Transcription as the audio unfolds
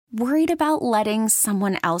Worried about letting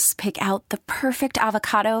someone else pick out the perfect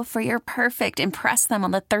avocado for your perfect impress them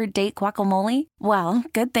on the third date guacamole? Well,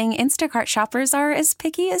 good thing Instacart shoppers are as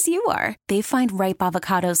picky as you are. They find ripe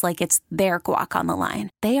avocados like it's their guac on the line.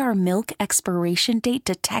 They are milk expiration date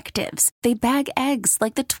detectives. They bag eggs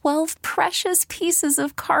like the 12 precious pieces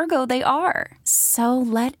of cargo they are. So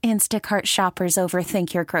let Instacart shoppers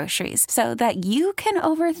overthink your groceries so that you can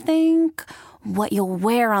overthink what you'll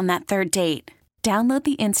wear on that third date. Download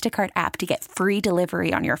the Instacart app to get free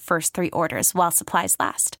delivery on your first 3 orders while supplies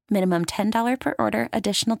last. Minimum $10 per order.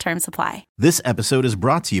 Additional terms apply. This episode is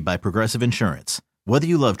brought to you by Progressive Insurance. Whether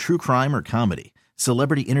you love true crime or comedy,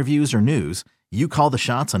 celebrity interviews or news, you call the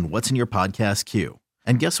shots on what's in your podcast queue.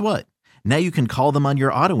 And guess what? Now you can call them on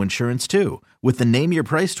your auto insurance too with the Name Your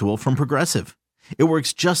Price tool from Progressive. It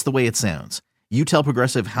works just the way it sounds. You tell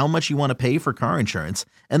Progressive how much you want to pay for car insurance,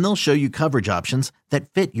 and they'll show you coverage options that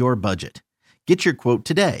fit your budget. Get your quote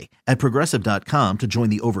today at Progressive.com to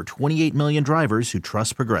join the over 28 million drivers who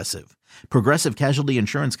trust Progressive. Progressive Casualty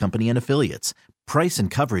Insurance Company and Affiliates. Price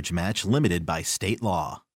and coverage match limited by state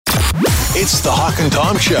law. It's the Hawk and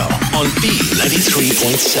Tom Show on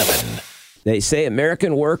B93.7. They say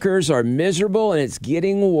American workers are miserable and it's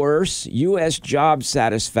getting worse. U.S. job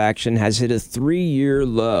satisfaction has hit a 3-year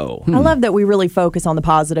low. I love that we really focus on the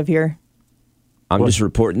positive here. I'm just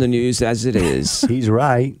reporting the news as it is. He's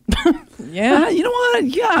right. Yeah, you know what?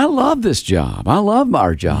 Yeah, I love this job. I love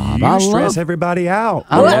our job. You stress everybody out.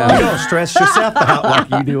 You don't stress yourself out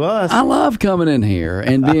like you do us. I love coming in here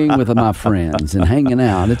and being with my friends and hanging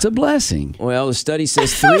out. It's a blessing. Well, the study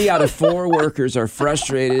says 3 out of 4 workers are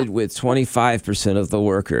frustrated with 25% of the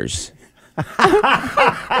workers.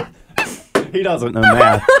 He doesn't know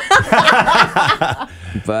math.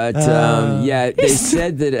 But, they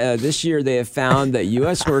said that this year they have found that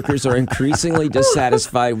U.S. workers are increasingly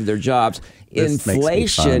dissatisfied with their jobs.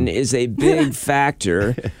 Inflation is a big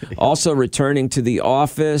factor. Also, returning to the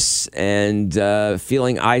office and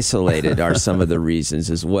feeling isolated are some of the reasons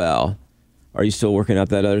as well. Are you still working out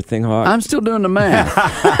that other thing, Hawk? I'm still doing the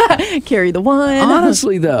math. Carry the one.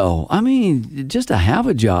 Honestly, though, I mean, just to have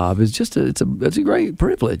a job is just it's a great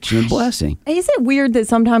privilege and blessing. Is it weird that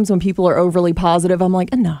sometimes when people are overly positive, I'm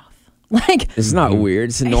like, enough? Like, it's not weird.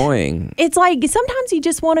 It's annoying. It's like sometimes you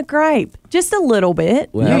just want to gripe just a little bit.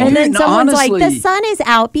 Well, and then someone's honestly, like, the sun is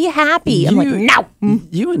out. Be happy. I'm like, no.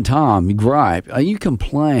 You and Tom, you gripe. You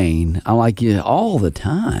complain. I like you all the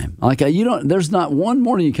time. Like you don't. There's not one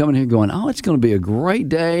morning you come in here going, "Oh, it's going to be a great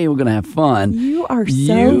day. We're going to have fun." You are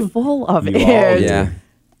so full of it. Yeah.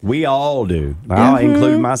 We all do. I'll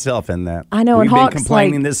include myself in that. I know. We've and been Hawk's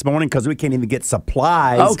complaining this morning because we can't even get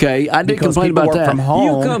supplies. Okay, I did because complain people about work that. from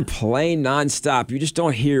home. You complain nonstop. You just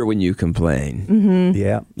don't hear when you complain. Mm-hmm.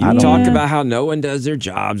 Yeah. You talk about how no one does their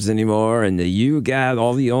jobs anymore, and that you got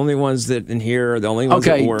all the only ones that in here are the only ones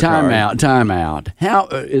that work hard. Time out. How,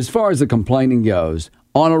 as far as the complaining goes,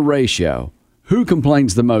 on a ratio, who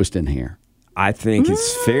complains the most in here? I think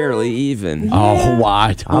it's fairly even. Oh,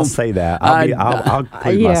 why? I'll say that. I'll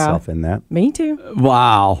include myself in that. Me too.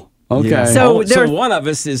 Wow. Okay. Yeah. So one of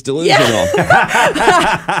us is delusional.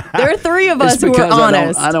 There are 3 of us who are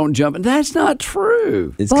honest. I don't jump. That's not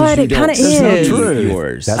true. It's But it kind of is. That's not true.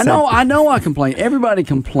 Yours. I know I complain. Everybody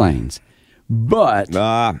complains. But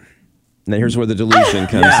Now here's where the delusion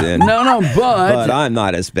comes in. But I'm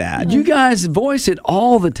not as bad. You guys voice it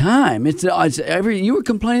all the time. It's you were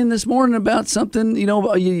complaining this morning about something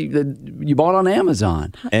you bought on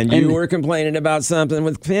Amazon, and you were complaining about something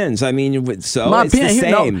with pens. I mean, it's the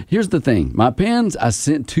same. Here's the thing: my pens. I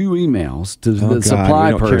sent 2 emails to the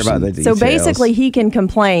supply person. So basically, he can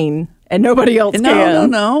complain. And nobody else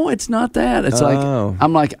can. No, it's not that. It's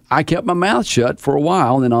I kept my mouth shut for a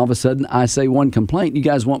while, and then all of a sudden I say one complaint. You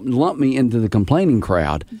guys lump me into the complaining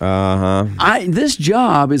crowd. This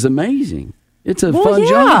job is amazing. It's a fun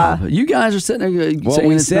job. You guys are sitting there saying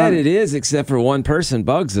we said it is, except for one person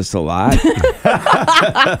bugs us a lot.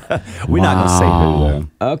 We're not going to say who, though.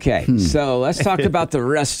 Okay, so let's talk about the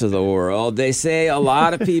rest of the world. They say a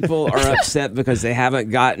lot of people are upset because they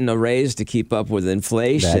haven't gotten a raise to keep up with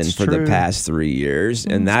inflation the past 3 years,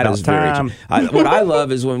 and that is very true. What I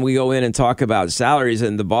love is when we go in and talk about salaries,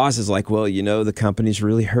 and the boss is like, well, the company's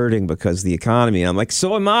really hurting because of the economy. I'm like,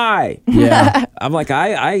 so am I. Yeah. I'm like,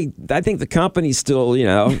 I think the company companies still,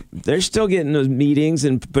 they're still getting those meetings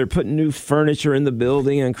and they're putting new furniture in the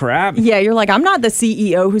building and crap. Yeah, you're like, I'm not the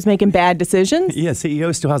CEO who's making bad decisions. Yeah,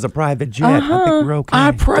 CEO still has a private jet. I think we're okay.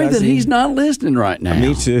 I pray that he's not listening right now.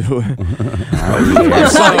 Me too. So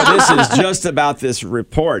this is just about this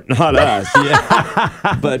report, not us.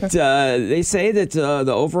 Yeah. But they say that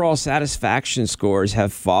the overall satisfaction scores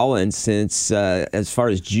have fallen since as far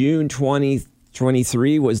as June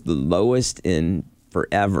 2023 was the lowest in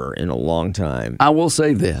forever, in a long time. I will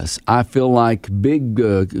say this. I feel like big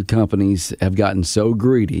companies have gotten so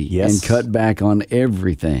greedy and cut back on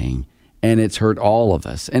everything, and it's hurt all of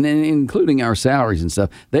us, and including our salaries and stuff.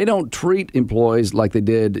 They don't treat employees like they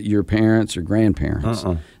did your parents or grandparents.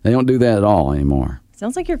 They don't do that at all anymore.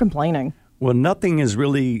 Sounds like you're complaining. Well, nothing is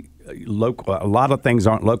really local. A lot of things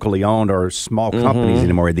aren't locally owned or small companies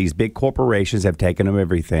anymore. These big corporations have taken them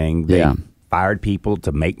everything. They fired people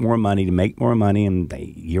to make more money, and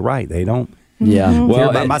you're right, they don't. Yeah.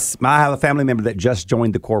 Well, I have a family member that just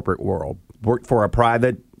joined the corporate world, worked for a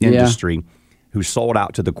private industry who sold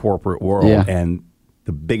out to the corporate world, and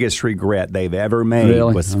the biggest regret they've ever made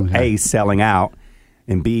was A, selling out,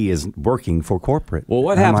 and B, is working for corporate. Well,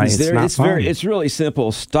 what happens there? It's really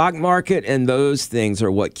simple. Stock market and those things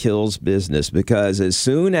are what kills business, because as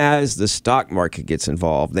soon as the stock market gets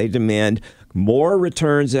involved, they demand more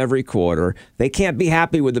returns every quarter. They can't be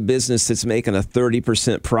happy with a business that's making a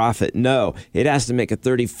 30% profit. No, it has to make a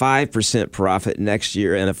 35% profit next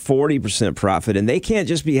year and a 40% profit. And they can't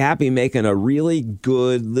just be happy making a really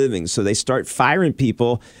good living. So they start firing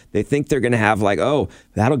people. They think they're going to have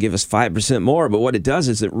that'll give us 5% more. But what it does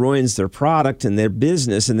is it ruins their product and their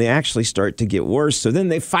business, and they actually start to get worse. So then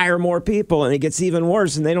they fire more people, and it gets even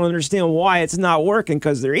worse. And they don't understand why it's not working,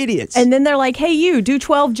 because they're idiots. And then they're like, hey, you do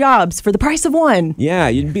 12 jobs for the price of one. Yeah,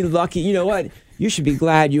 you'd be lucky. You know what? You should be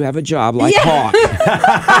glad you have a job like Hawk.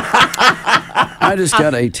 I just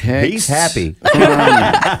got a text. He's happy. From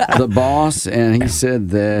the boss, and he said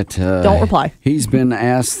that don't reply. He's been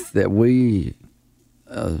asked that we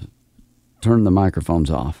turn the microphones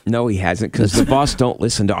off. No, he hasn't, because the boss don't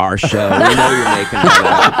listen to our show. We know you're making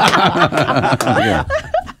that up.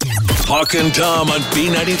 Hawk and Tom on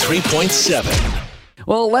B93.7.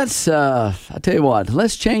 Well, let's, I tell you what,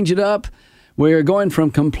 let's change it up. We're going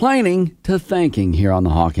from complaining to thanking here on the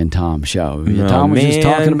Hawk and Tom Show. Tom was just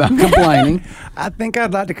talking about complaining. I think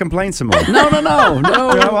I'd like to complain some more. No.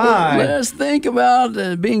 Let's think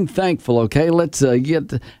about being thankful, okay? Let's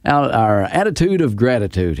get out our attitude of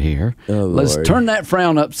gratitude here. Oh, let's Lord. Turn that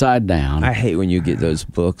frown upside down. I hate when you get those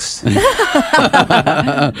books.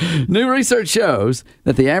 New research shows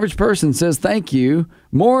that the average person says thank you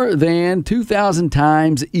more than 2,000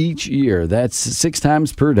 times each year. That's 6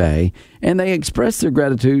 times per day. And they express their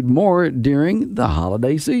gratitude more during the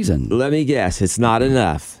holiday season. Let me guess, it's not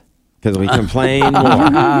enough, because we complain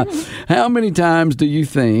more. How many times do you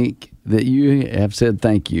think that you have said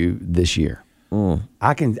thank you this year?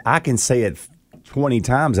 I can say it 20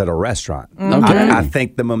 times at a restaurant. Okay. I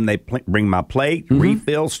thank them when they bring my plate,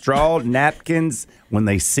 refill, straw, napkins, when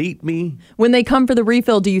they seat me. When they come for the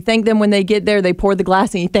refill, do you thank them when they get there, they pour the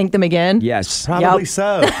glass, and you thank them again? Yes. Probably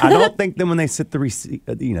so. I don't thank them when they sit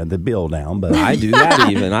the bill down, but I do that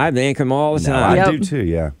even. I thank them all the time. I do too,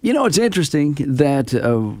 yeah. You know, it's interesting that,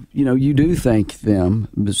 you do thank them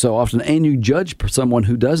so often, and you judge someone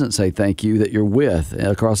who doesn't say thank you that you're with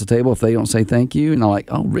across the table if they don't say thank you. And I'm like,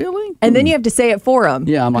 oh, really? And then you have to say it for them.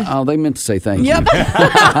 Yeah, I'm like, oh, they meant to say thank you.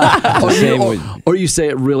 Or you say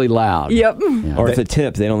it really loud. Yep. Yeah. Or if a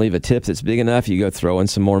tip, they don't leave a tip that's big enough, you go throw in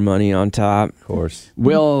some more money on top. Of course.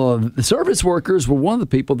 Well, the service workers were one of the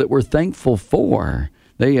people that we're thankful for.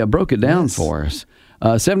 They broke it down for us.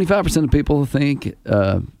 75% of people think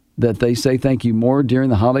that they say thank you more during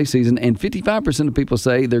the holiday season, and 55% of people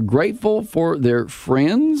say they're grateful for their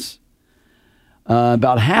friends.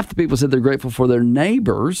 About half the people said they're grateful for their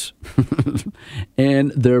neighbors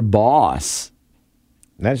and their boss.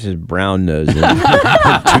 That's just brown nosing. 2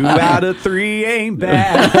 out of 3 ain't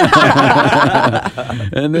bad.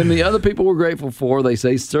 And then the other people we're grateful for, they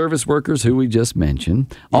say service workers, who we just mentioned.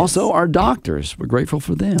 Yes. Also, our doctors, we're grateful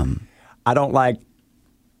for them. I don't like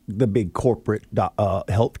the big corporate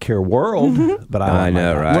healthcare world, but I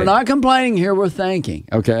know, right? We're not complaining here, we're thanking,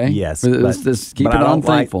 okay? Yes. Let's keep it on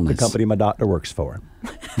thankfulness. Like the company my doctor works for.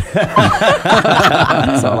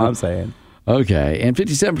 That's all I'm saying. Okay, and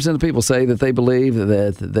 57% of people say that they believe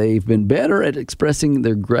that they've been better at expressing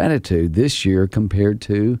their gratitude this year compared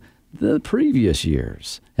to the previous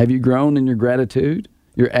years. Have you grown in your gratitude?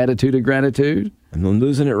 Your attitude of gratitude? I'm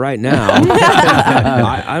losing it right now.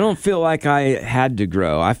 I don't feel like I had to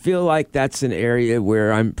grow. I feel like that's an area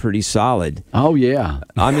where I'm pretty solid. Oh, yeah.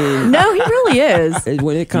 I mean... No, he really is.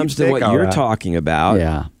 When it comes to what you're talking about,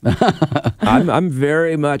 yeah. I'm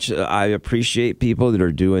very much... I appreciate people that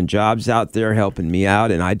are doing jobs out there, helping me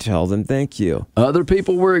out, and I tell them thank you. Other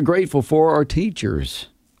people we're grateful for are teachers.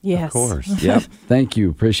 Yes. Of course. Yep. Thank you.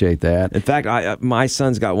 Appreciate that. In fact, my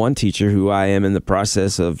son's got one teacher who I am in the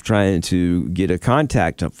process of trying to get a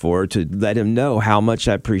contact up for to let him know how much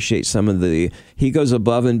I appreciate some of he goes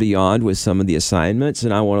above and beyond with some of the assignments,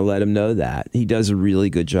 and I want to let him know that. He does a really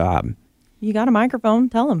good job. You got a microphone,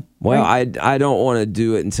 tell him. Well, right? I don't want to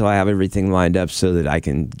do it until I have everything lined up so that I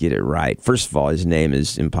can get it right. First of all, his name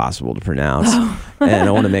is impossible to pronounce, and I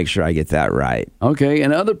want to make sure I get that right. Okay,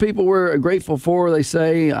 and other people we're grateful for, they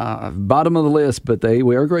say, bottom of the list, but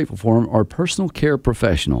we are grateful for them, are personal care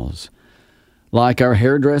professionals. Like our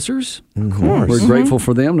hairdressers. Of course. We're grateful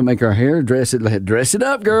for them to make our hair, dress it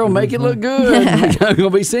up, girl, make it look good. We're going to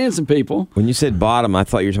be seeing some people. When you said bottom, I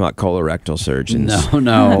thought you were talking about colorectal surgeons.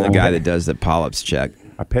 No. The guy that does the polyps check.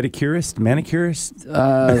 A pedicurist, manicurist,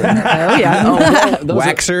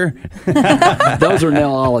 waxer. Those are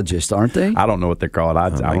nailologists, aren't they? I don't know what they're called.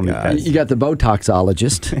 I don't know. You got the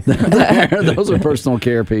Botoxologist. Those are personal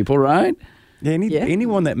care people, right? Yeah,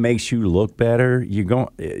 anyone that makes you look better, you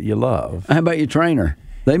love. How about your trainer?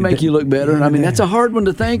 They make you look better. I mean, that's a hard one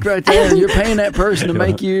to think right there. You're paying that person to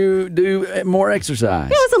make you do more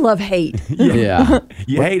exercise. Yeah, it's a love-hate. Yeah.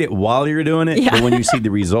 You hate it while you're doing it, but when you see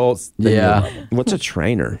the results, What's a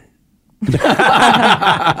trainer? Megan.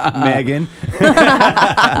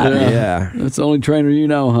 Yeah. That's the only trainer you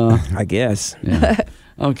know, huh? I guess. Yeah.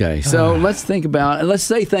 Okay, so let's think about, and let's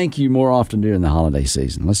say thank you more often during the holiday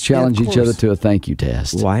season. Let's challenge each other to a thank you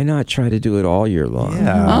test. Why not try to do it all year long?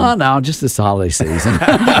 Yeah. Oh, no, just this holiday season.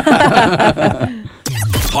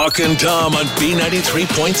 Hawk and Tom on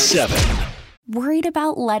B93.7. Worried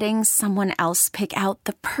about letting someone else pick out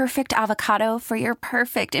the perfect avocado for your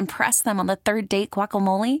perfect impress them on the third date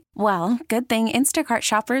guacamole? Well, good thing Instacart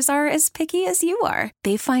shoppers are as picky as you are.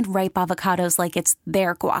 They find ripe avocados like it's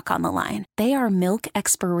their guac on the line. They are milk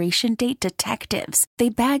expiration date detectives. They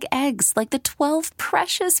bag eggs like the 12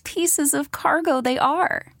 precious pieces of cargo they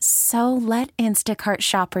are. So let Instacart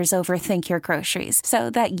shoppers overthink your groceries so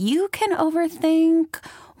that you can overthink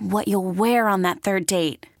what you'll wear on that third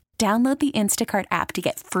date. Download the Instacart app to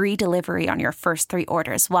get free delivery on your first 3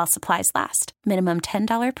 orders while supplies last. Minimum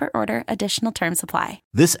 $10 per order. Additional terms apply.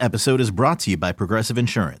 This episode is brought to you by Progressive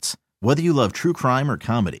Insurance. Whether you love true crime or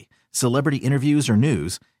comedy, celebrity interviews or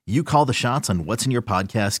news, you call the shots on what's in your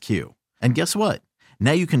podcast queue. And guess what?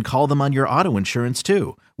 Now you can call them on your auto insurance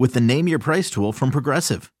too with the Name Your Price tool from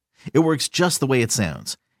Progressive. It works just the way it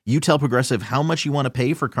sounds. You tell Progressive how much you want to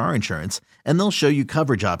pay for car insurance, and they'll show you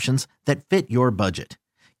coverage options that fit your budget.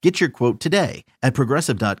 Get your quote today at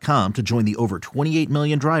Progressive.com to join the over 28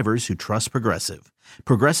 million drivers who trust Progressive.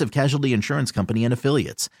 Progressive Casualty Insurance Company and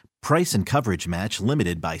Affiliates. Price and coverage match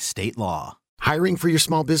limited by state law. Hiring for your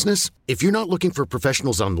small business? If you're not looking for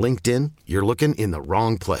professionals on LinkedIn, you're looking in the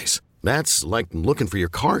wrong place. That's like looking for your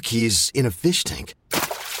car keys in a fish tank.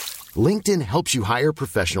 LinkedIn helps you hire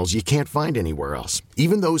professionals you can't find anywhere else,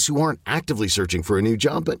 even those who aren't actively searching for a new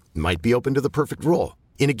job but might be open to the perfect role.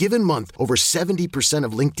 In a given month, over 70%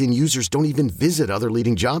 of LinkedIn users don't even visit other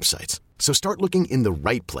leading job sites. So start looking in the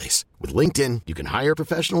right place. With LinkedIn, you can hire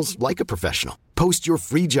professionals like a professional. Post your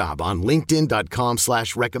free job on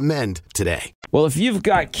linkedin.com/recommend today. Well, if you've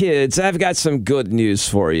got kids, I've got some good news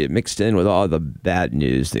for you, mixed in with all the bad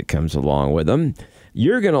news that comes along with them.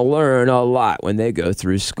 You're going to learn a lot when they go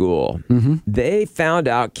through school. Mm-hmm. They found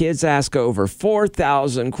out kids ask over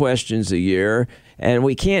 4,000 questions a year, and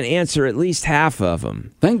we can't answer at least half of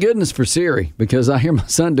them. Thank goodness for Siri, because I hear my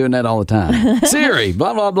son doing that all the time. Siri,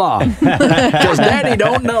 blah, blah, blah. Because Daddy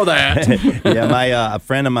don't know that. Yeah, a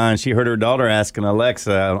friend of mine, she heard her daughter asking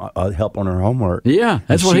Alexa help on her homework. Yeah,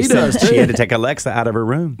 that's what he does, too. She had to take Alexa out of her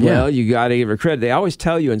room. Well, you got to give her credit. They always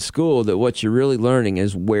tell you in school that what you're really learning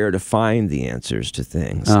is where to find the answers to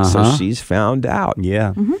things. So she's found out.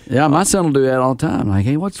 Yeah. Mm-hmm. Yeah, my son will do that all the time. Like,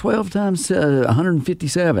 hey, what's 12 times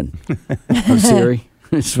 157? Oh, Siri.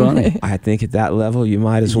 It's funny. I think at that level, you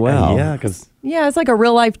might as well. Yeah, because... Yeah, it's like a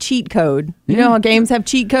real life cheat code. You know how games have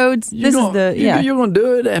cheat codes? You're going to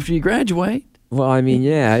do it after you graduate. Well, I mean,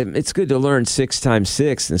 yeah, it's good to learn 6 times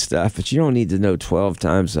 6 and stuff, but you don't need to know 12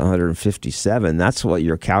 times 157. That's what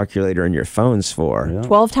your calculator and your phone's for. Yeah.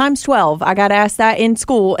 12 times 12. I got asked that in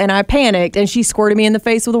school, and I panicked, and she squirted me in the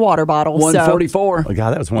face with a water bottle. 144. Oh,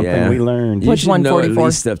 God, that was one thing we learned. You should know at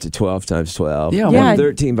least up to 12 times 12. Yeah.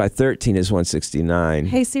 113 by 13 is 169.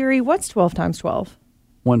 Hey, Siri, what's 12 times 12?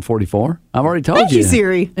 144. I've already told Thank you,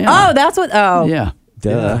 Siri. Yeah. Oh, that's what. Oh. Yeah. Duh.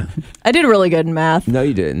 Yeah. I did really good in math. No,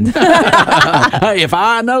 you didn't. Hey, if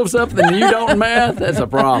I know something and you don't in math, that's a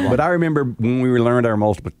problem. But I remember when we learned our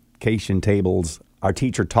multiplication tables, our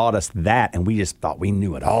teacher taught us that, and we just thought we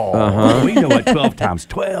knew it all. We know what 12 times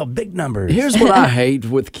 12, big numbers. Here's what I hate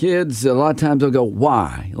with kids. A lot of times they'll go,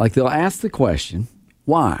 why? Like they'll ask the question,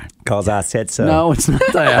 why? Because I said so. No, it's not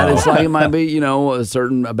that. It's like it might be, a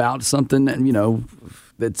certain about something,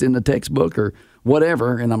 that's in the textbook or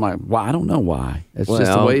whatever, and I'm like, well, I don't know why. It's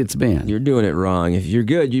just the way it's been. You're doing it wrong. If you're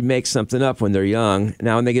good, you make something up when they're young.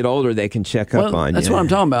 Now, when they get older, they can check up on you. That's what I'm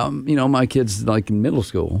talking about. My kids like in middle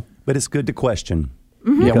school. But it's good to question.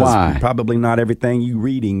 Mm-hmm. Yeah, why? Probably not everything you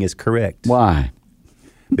reading is correct. Why?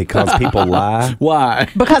 Because people lie. Why?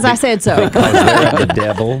 Because I said so. Because they're the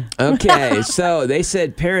devil. Okay, so they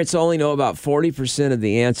said parents only know about 40% of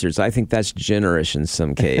the answers. I think that's generous in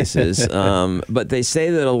some cases. But they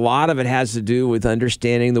say that a lot of it has to do with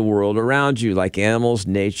understanding the world around you, like animals,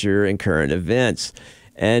 nature, and current events.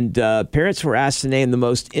 And parents were asked to name the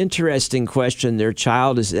most interesting question their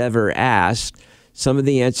child has ever asked. Some of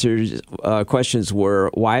the questions were,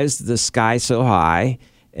 why is the sky so high?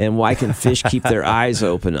 And why can fish keep their eyes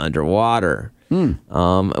open underwater?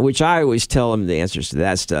 Which I always tell them the answers to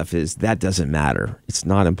that stuff is that doesn't matter. It's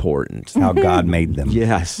not important. How God made them.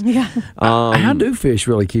 Yes. Yeah. How do fish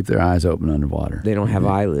really keep their eyes open underwater? They don't have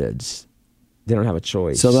eyelids. They don't have a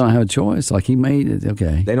choice. So they don't have a choice? Like he made it?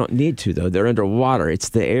 Okay. They don't need to, though. They're underwater. It's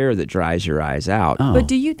the air that dries your eyes out. Oh. But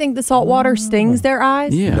do you think the salt water stings their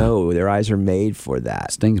eyes? Yeah. No, their eyes are made for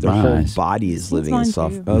that. Stings their my whole eyes. body is living in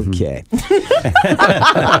soft. Too. Okay.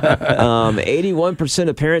 81%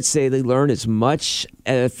 of parents say they learn as much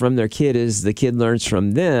from their kid as the kid learns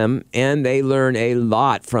from them, and they learn a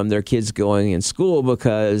lot from their kids going in school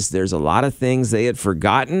because there's a lot of things they had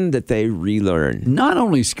forgotten that they relearn. Not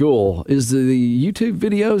only school, is the YouTube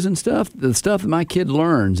videos and stuff, the stuff that my kid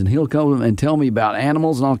learns, and he'll come and tell me about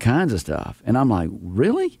animals and all kinds of stuff. And I'm like,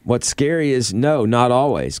 really? What's scary is, no, not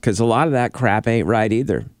always, because a lot of that crap ain't right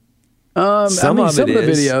either. Some of the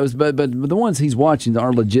videos, but the ones he's watching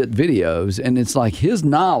are legit videos, and it's like his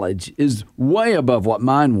knowledge is way above what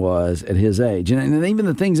mine was at his age. And even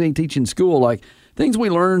the things they teach in school, like things we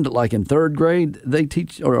learned like in third grade, they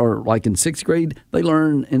teach, or like in sixth grade, they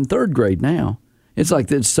learn in third grade now. It's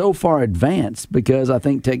like it's so far advanced because I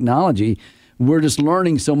think technology, we're just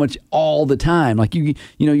learning so much all the time. Like you're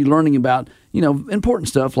learning about important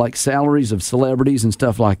stuff like salaries of celebrities and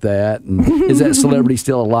stuff like that. And is that celebrity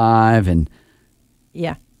still alive? And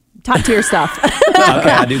yeah, top tier stuff.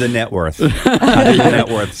 Okay, I do the net worth. I do the net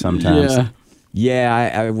worth sometimes. Yeah.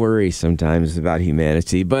 Yeah, I worry sometimes about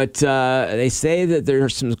humanity, but they say that there are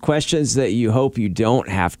some questions that you hope you don't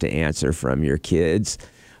have to answer from your kids.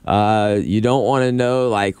 You don't want to know,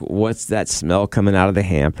 like, what's that smell coming out of the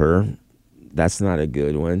hamper? That's not a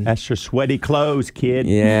good one. That's your sweaty clothes, kid.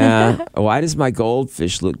 Yeah. Why does my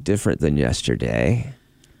goldfish look different than yesterday?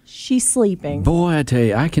 She's sleeping. Boy, I tell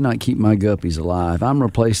you, I cannot keep my guppies alive. I'm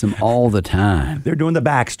replacing them all the time. They're doing the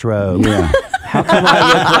backstroke. Yeah. How come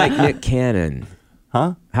I look like Nick Cannon?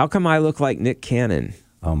 Huh? How come I look like Nick Cannon?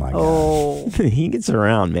 Oh, my God. Oh. He gets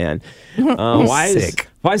around, man. Why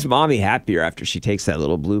is mommy happier after she takes that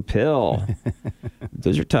little blue pill?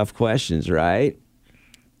 Those are tough questions, right?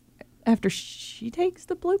 After she takes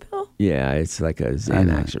the blue pill? Yeah, it's like a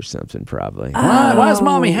Xanax or something, probably. Why is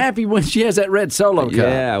mommy happy when she has that red Solo cup?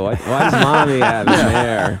 Yeah, why is mommy having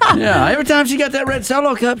there? Yeah, every time she got that red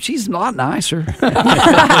Solo cup, she's a lot nicer.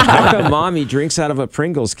 How come mommy drinks out of a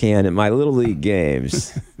Pringles can at my Little League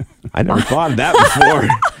games? I never thought of that before,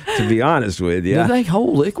 to be honest with you. Do they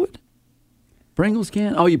hold liquid? Pringles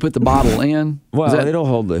can? Oh, you put the bottle in? Well, it'll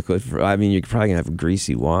hold liquid. You're probably going to have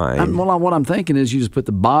greasy wine. What I'm thinking is you just put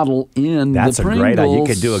the bottle in That's the a Pringles. great idea. You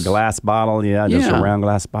could do a glass bottle, just a round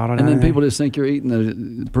glass bottle. And then people just think you're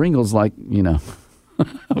eating the Pringles like,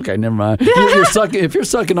 Okay, never mind. If you're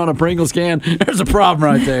sucking on a Pringles can, there's a problem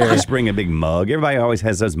right there. Just bring a big mug. Everybody always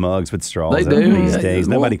has those mugs with straws. They do these days.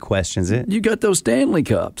 Nobody questions it. You got those Stanley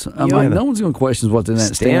cups. I'm like, no one's going to question what's in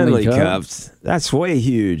that Stanley cup. Cups. That's way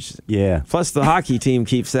huge. Yeah. Plus, the hockey team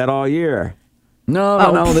keeps that all year. No,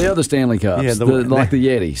 the other Stanley cups. Yeah, like the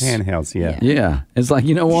Yetis. Handhelds, yeah. Yeah. It's like,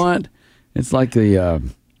 you know what? It's like the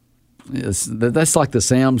That's like the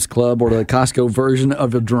Sam's Club or the Costco version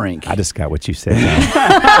of a drink. I just got what you said. He's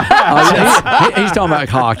talking about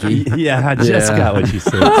hockey. Yeah, I just got what you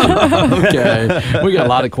said. Okay. We got a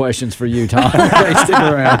lot of questions for you, Tom. Okay, stick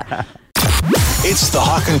around. It's the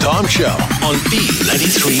Hawk and Tom Show on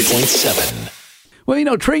B93.7.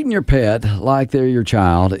 Well, treating your pet like they're your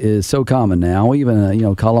child is so common now. We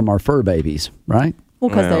even, call them our fur babies, right? Well,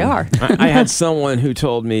 because they are. I had someone who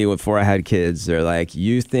told me before I had kids, they're like,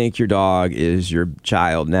 you think your dog is your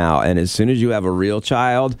child now, and as soon as you have a real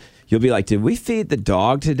child, you'll be like, did we feed the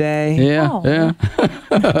dog today? Yeah.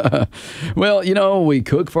 Well, we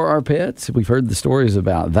cook for our pets. We've heard the stories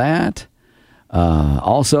about that.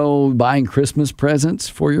 Also, buying Christmas presents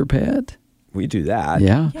for your pet. We do that.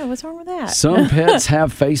 Yeah. Yeah, what's wrong with that? Some pets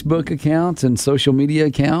have Facebook accounts and social media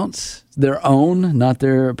accounts, their own, not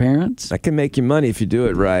their parents'. That can make you money if you do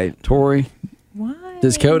it right. Tori, Why?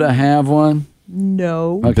 does Coda have one?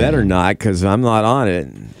 No. Okay. Better not, because I'm not on it.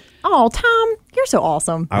 Oh, Tom, you're so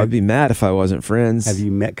awesome. I would be mad if I wasn't friends. Have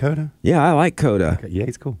you met Coda? Yeah, I like Coda. Okay, yeah,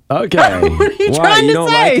 he's cool. Okay. What are you Why? trying You to don't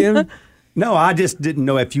say? like him? No, I just didn't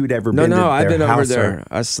know if you'd ever been to their I've been over house there.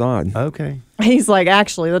 I saw it. Okay. He's like,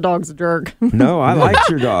 actually, the dog's a jerk. No, I liked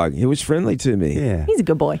your dog. He was friendly to me. Yeah. He's a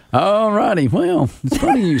good boy. All righty. Well, it's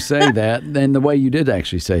funny you say that, and the way you did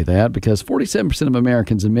actually say that, because 47% of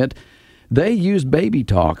Americans admit they use baby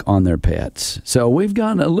talk on their pets. So we've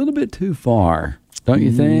gone a little bit too far, don't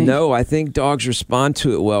you think? No, I think dogs respond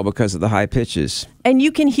to it well because of the high pitches. And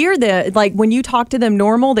you can hear when you talk to them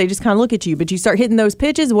normal, they just kind of look at you. But you start hitting those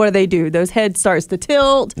pitches, what do? Those heads starts to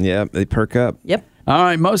tilt. Yeah, they perk up. Yep. All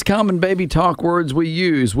right, most common baby talk words we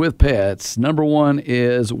use with pets. Number one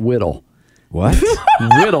is whittle. What?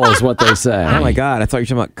 Whittle is what they say. Oh, my God. I thought you were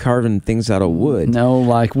talking about carving things out of wood. No,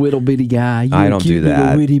 like whittle bitty guy. I don't do that.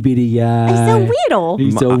 Little witty bitty guy. He's so whittle.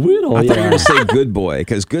 He's a whittle. I thought you were going to say good boy,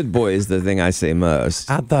 because good boy is the thing I say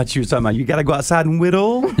most. I thought you were talking about you got to go outside and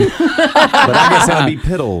whittle. But I guess that would be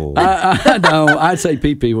piddle. No, I'd say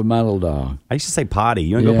pee-pee with my little dog. I used to say potty.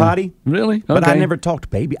 You want to go potty? Really? Okay. But I never talked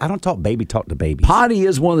baby. I don't talk baby talk to babies. Potty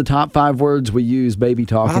is one of the top 5 words we use baby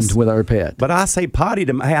talking with our pet. But I say potty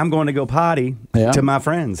to, hey, I'm going to go potty to my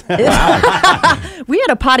friends. We had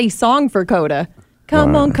a potty song for Coda.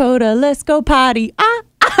 Come on, Coda, let's go potty.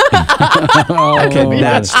 Okay,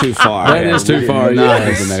 that's too far. That is too far.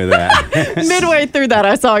 Yes. To know that. Midway through that,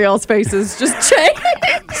 I saw y'all's faces just change.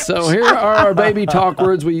 So here are our baby talk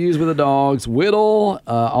words we use with the dogs. Whittle,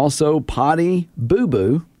 also potty,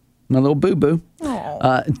 boo-boo. My little boo-boo.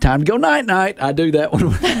 Time to go night-night. I do that one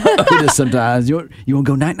with Otis sometimes. You want to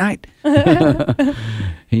go night-night?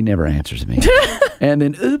 He never answers me. And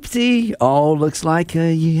then oopsie. Oh, looks like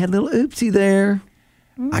you had a little oopsie there.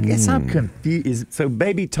 I guess I'm confused. So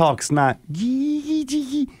baby talk's not.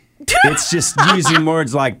 It's just using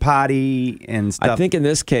words like potty and stuff. I think in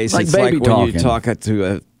this case, Like it's baby like when you talking. talk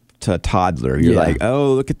to a toddler. You're Yeah. like,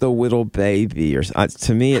 oh, look at the little baby. Or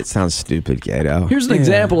to me, it sounds stupid, Gato. Here's an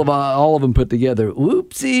example of all of them put together.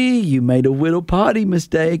 Whoopsie, you made a whittle potty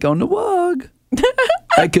mistake on the wug.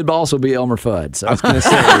 That could also be Elmer Fudd. So. I was going to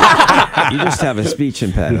say, you just have a speech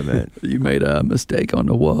impediment. You made a mistake on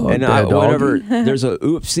the wug. And whenever there's a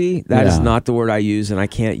oopsie, that is not the word I use, and I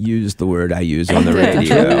can't use the word I use on the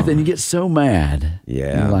radio. And you get so mad.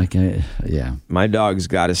 Yeah. You're like, yeah. My dog's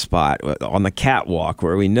got a spot on the catwalk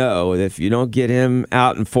where we know that if you don't get him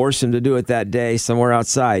out and force him to do it that day somewhere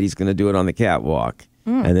outside, he's going to do it on the catwalk.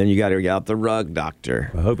 And then you got to get out the rug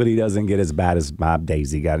doctor. I hope he doesn't get as bad as my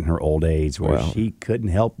Daisy got in her old age, where she couldn't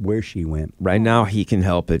help where she went. Right now, he can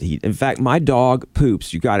help it. In fact, my dog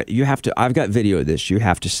poops. You got it. You have to. I've got video of this. You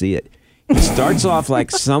have to see it. He starts off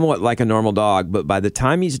somewhat like a normal dog, but by the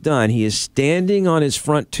time he's done, he is standing on his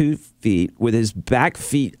front 2 feet with his back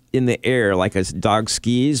feet in the air like a dog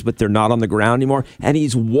skis, but they're not on the ground anymore. And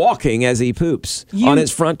he's walking as he poops on his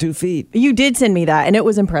front 2 feet. You did send me that, and it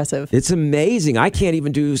was impressive. It's amazing. I can't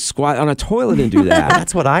even do squat on a toilet and do that.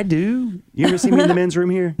 That's what I do. You ever see me in the men's room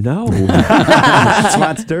here? No. That's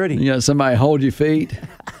why it's dirty. You got somebody hold your feet?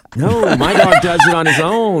 No, my dog does it on his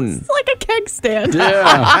own. It's like a keg stand.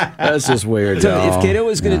 Yeah. That's just weird. So if Kato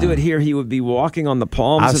was going to do it here, he would be walking on the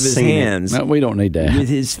palms of his hands. No, we don't need that. With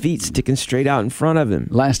his feet sticking straight out in front of him.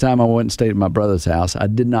 Last time I went and stayed at my brother's house, I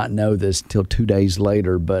did not know this until 2 days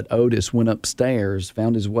later, but Otis went upstairs,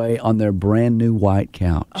 found his way on their brand new white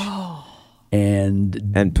couch.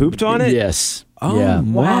 And pooped on it? Yes. Oh, yeah.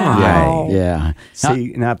 wow. Yeah.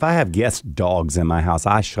 See, now if I have guest dogs in my house,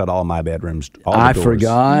 I shut all my bedrooms, all the I doors.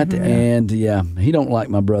 forgot, and he don't like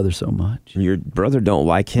my brother so much. Your brother don't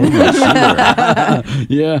like him much either.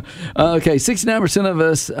 Yeah. Okay, 69% of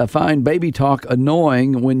us find baby talk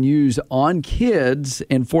annoying when used on kids,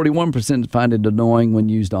 and 41% find it annoying when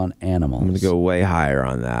used on animals. I'm going to go way higher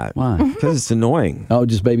on that. Why? Because it's annoying. Oh,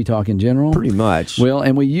 just baby talk in general? Pretty much. Well,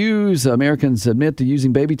 and Americans admit to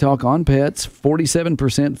using baby talk on pets, 47%,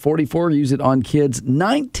 44% use it on kids,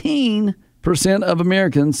 19% of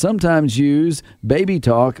Americans sometimes use baby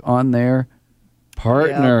talk on their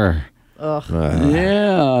partner. Ugh.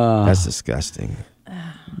 Yeah. That's disgusting.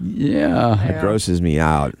 Yeah. It grosses me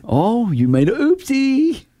out. Oh, you made a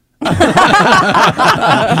oopsie. Even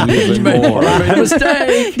more. I made a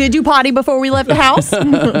mistake. Did you potty before we left the house?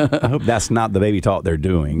 I hope that's not the baby talk they're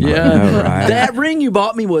doing. Yeah, right. That ring you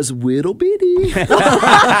bought me was whittle bitty.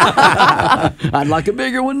 I'd like a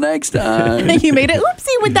bigger one next time. You made it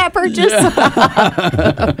oopsie with that purchase.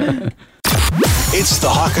 It's the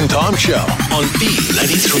Hawk and Tom Show on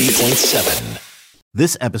B93.7.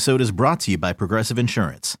 This episode is brought to you by Progressive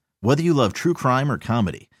Insurance. Whether you love true crime or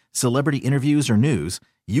comedy, celebrity interviews or news,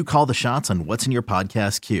 you call the shots on what's in your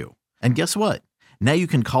podcast queue. And guess what? Now you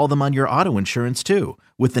can call them on your auto insurance too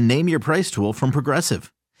with the Name Your Price tool from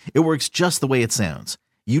Progressive. It works just the way it sounds.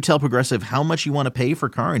 You tell Progressive how much you want to pay for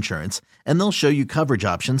car insurance, and they'll show you coverage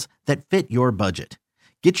options that fit your budget.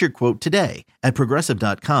 Get your quote today at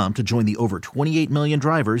Progressive.com to join the over 28 million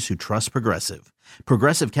drivers who trust Progressive.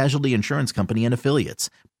 Progressive Casualty Insurance Company and Affiliates.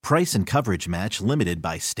 Price and coverage match limited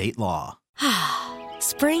by state law.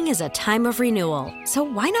 Spring is a time of renewal, so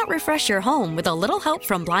why not refresh your home with a little help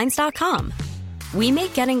from Blinds.com? We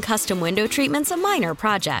make getting custom window treatments a minor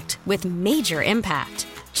project with major impact.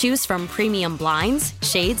 Choose from premium blinds,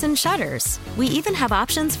 shades, and shutters. We even have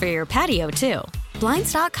options for your patio, too.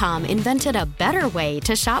 Blinds.com invented a better way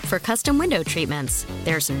to shop for custom window treatments.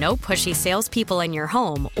 There's no pushy salespeople in your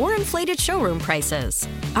home or inflated showroom prices.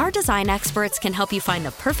 Our design experts can help you find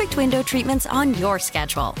the perfect window treatments on your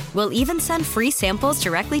schedule. We'll even send free samples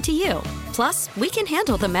directly to you. Plus, we can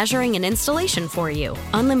handle the measuring and installation for you.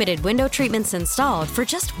 Unlimited window treatments installed for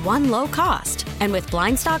just one low cost. And with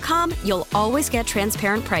Blinds.com, you'll always get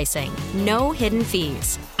transparent pricing. No hidden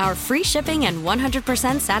fees. Our free shipping and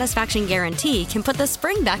 100% satisfaction guarantee can put the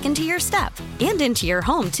spring back into your step and into your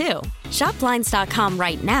home, too. Shop Blinds.com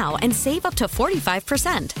right now and save up to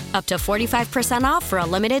 45%. Up to 45% off for a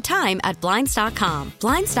limited time at Blinds.com.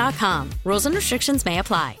 Blinds.com. Rules and restrictions may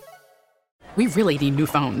apply. We really need new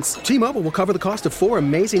phones. T-Mobile will cover the cost of 4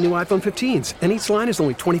 amazing new iPhone 15s, and each line is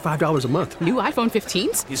only $25 a month. New iPhone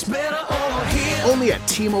 15s? It's better over here. Only at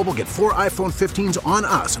T-Mobile, get 4 iPhone 15s on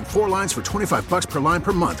us and 4 lines for $25 per line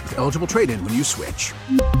per month with eligible trade-in when you switch.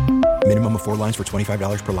 Minimum of 4 lines for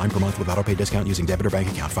 $25 per line per month with autopay discount using debit or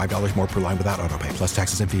bank account. $5 more per line without autopay, plus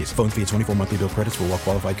taxes and fees. Phone fee at 24 monthly bill credits for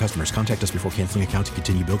well-qualified customers. Contact us before canceling account to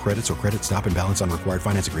continue bill credits or credit stop and balance on required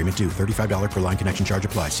finance agreement due. $35 per line connection charge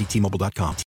applies. See T-Mobile.com.